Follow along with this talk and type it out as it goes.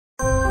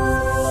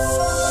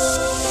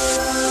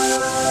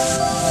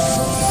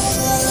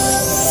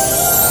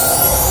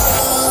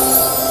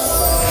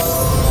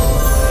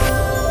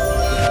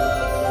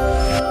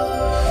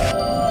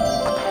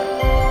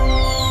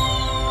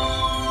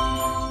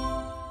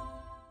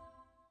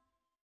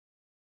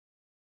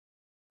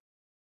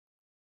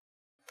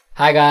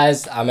Hi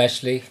guys, I'm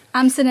Ashley.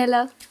 I'm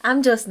Cynella.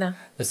 I'm Josna.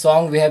 The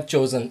song we have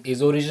chosen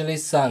is originally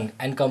sung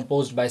and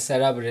composed by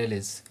Sarah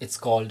Bareilles. It's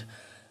called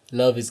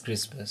Love is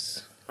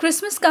Christmas.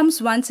 Christmas comes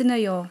once in a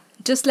year.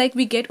 Just like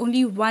we get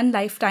only one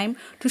lifetime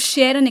to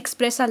share and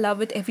express our love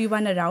with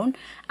everyone around,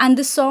 and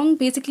the song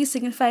basically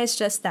signifies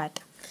just that.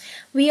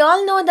 We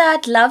all know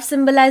that love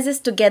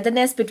symbolizes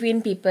togetherness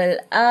between people.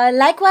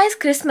 Likewise,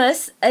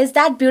 Christmas is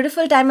that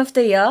beautiful time of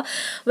the year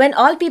when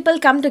all people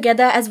come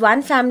together as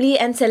one family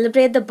and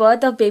celebrate the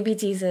birth of baby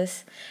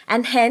Jesus.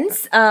 And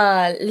hence,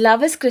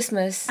 love is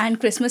Christmas. And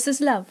Christmas is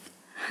love.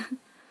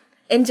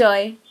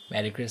 Enjoy.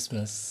 Merry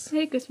Christmas.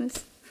 Merry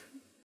Christmas.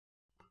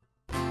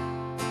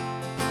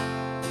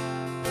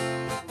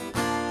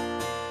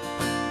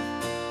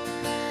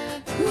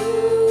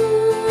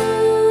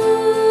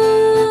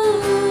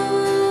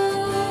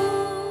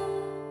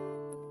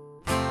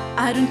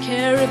 I don't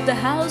care if the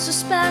house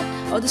is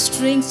packed or the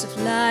strings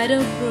of light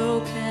are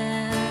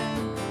broken.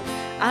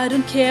 I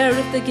don't care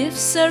if the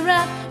gifts are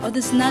wrapped or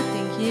there's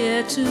nothing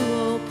here to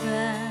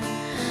open.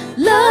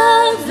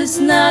 Love is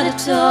not a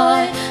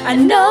toy,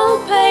 and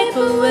no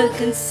paper will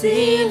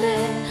conceal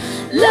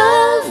it.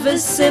 Love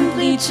is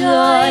simply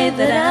joy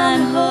that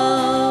I'm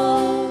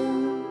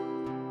home.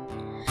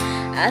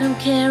 I don't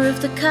care if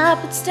the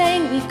carpet's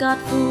stained, we've got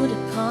food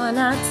upon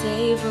our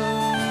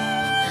table.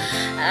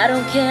 I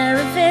don't care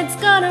if it's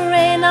gonna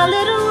rain, our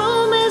little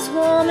room is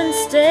warm and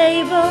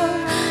stable.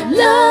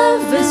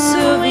 Love is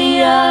who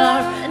we are,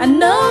 and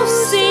no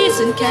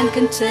season can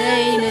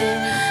contain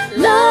it.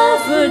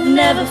 Love would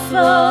never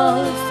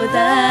fall for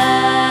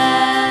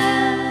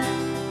that.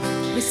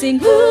 We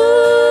sing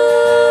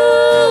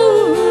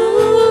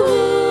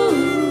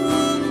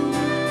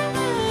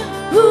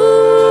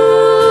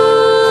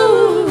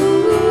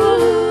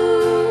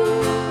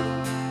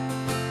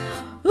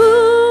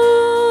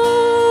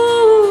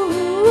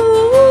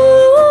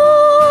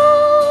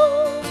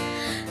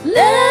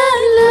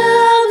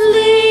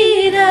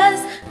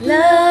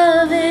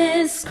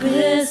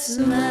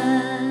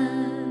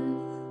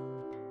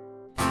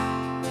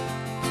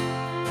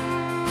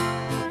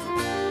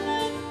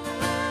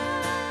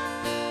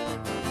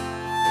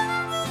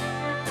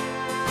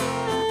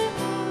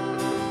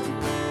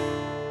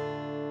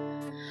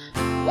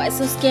Why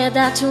so scared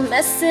that you'll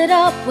mess it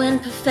up when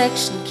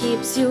perfection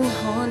keeps you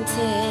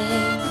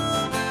haunted?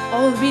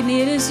 All we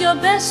need is your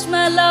best,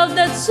 my love,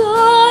 that's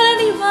all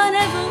anyone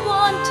ever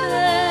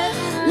wanted.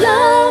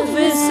 Love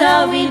is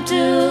how we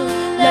do,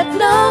 let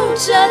no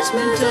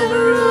judgment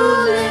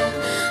overrule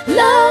it.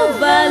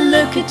 Love, I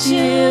look at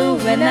you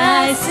when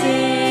I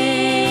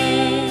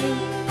sing.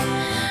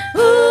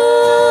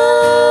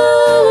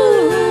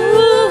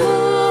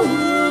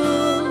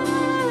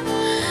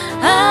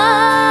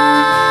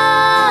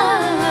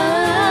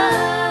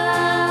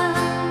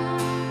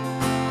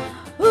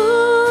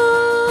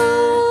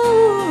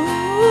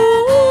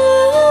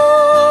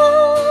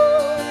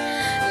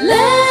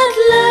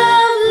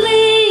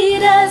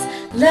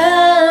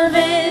 Love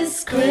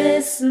is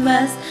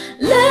Christmas.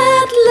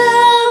 Let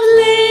love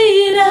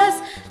lead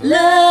us.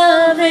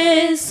 Love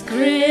is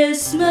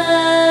Christmas.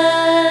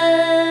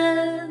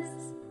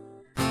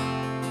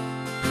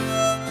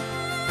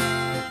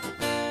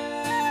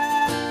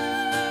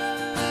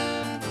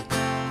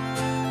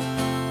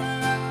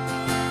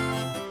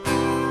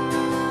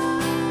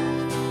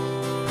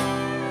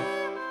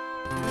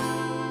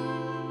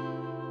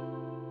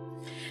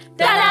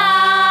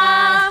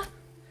 Ta-da!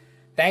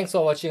 Thanks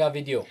for watching our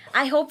video.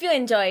 I hope you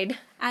enjoyed.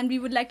 And we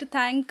would like to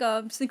thank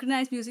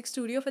Synchronise Music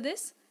Studio for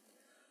this.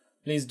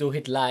 Please do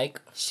hit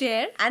like,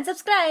 Share. And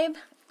subscribe.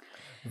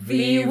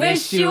 We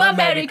wish you a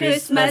Merry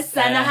Christmas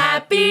and a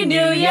Happy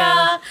New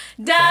Year.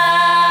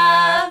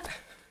 Da!